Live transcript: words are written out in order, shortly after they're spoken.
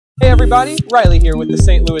Hey everybody, Riley here with the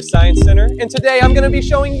St. Louis Science Center, and today I'm going to be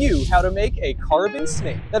showing you how to make a carbon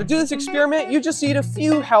snake. Now to do this experiment, you just need a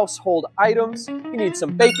few household items. You need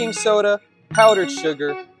some baking soda, powdered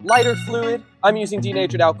sugar, lighter fluid. I'm using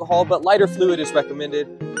denatured alcohol, but lighter fluid is recommended.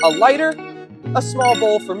 A lighter, a small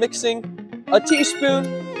bowl for mixing, a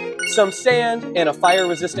teaspoon, some sand, and a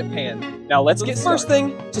fire-resistant pan. Now let's get started. First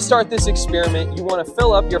thing, to start this experiment, you want to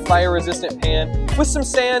fill up your fire-resistant pan with some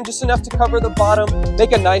sand, just enough to cover the bottom.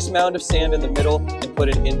 Make a nice mound of sand in the middle and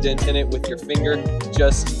put an indent in it with your finger,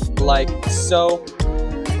 just like so.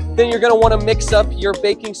 Then you're going to want to mix up your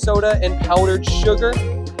baking soda and powdered sugar.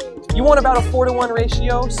 You want about a 4-to-1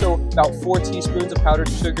 ratio, so about 4 teaspoons of powdered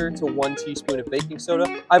sugar to 1 teaspoon of baking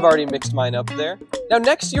soda. I've already mixed mine up there. Now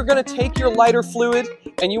next, you're going to take your lighter fluid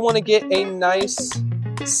and you want to get a nice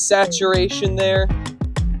saturation there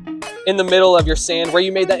in the middle of your sand where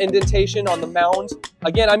you made that indentation on the mound.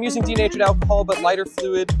 Again, I'm using denatured alcohol, but lighter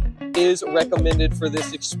fluid is recommended for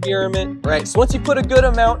this experiment. Right, so once you put a good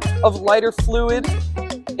amount of lighter fluid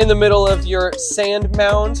in the middle of your sand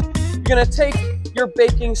mound, you're going to take your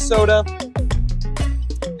baking soda,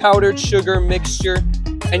 powdered sugar mixture,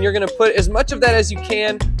 and you're going to put as much of that as you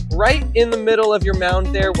can right in the middle of your mound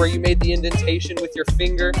there where you made the indentation with your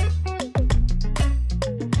finger.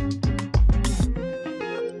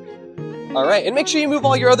 All right, and make sure you move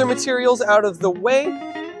all your other materials out of the way.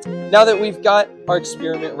 Now that we've got our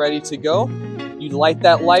experiment ready to go, you light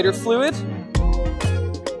that lighter fluid,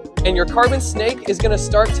 and your carbon snake is going to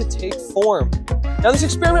start to take form. Now this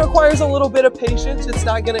experiment requires a little bit of patience. It's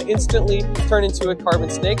not going to instantly turn into a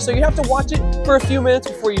carbon snake, so you have to watch it for a few minutes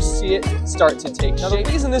before you see it start to take shape. Now the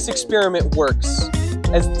reason this experiment works,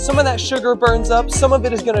 as some of that sugar burns up, some of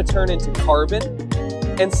it is going to turn into carbon,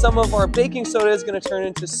 and some of our baking soda is going to turn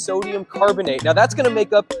into sodium carbonate. Now that's going to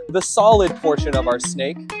make up the solid portion of our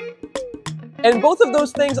snake. And both of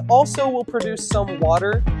those things also will produce some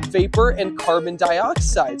water, vapor, and carbon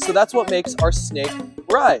dioxide. So that's what makes our snake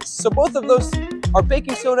rise. So both of those, our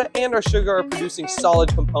baking soda and our sugar, are producing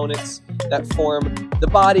solid components that form the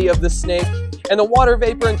body of the snake. And the water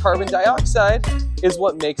vapor and carbon dioxide is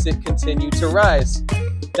what makes it continue to rise.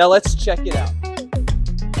 Now let's check it out.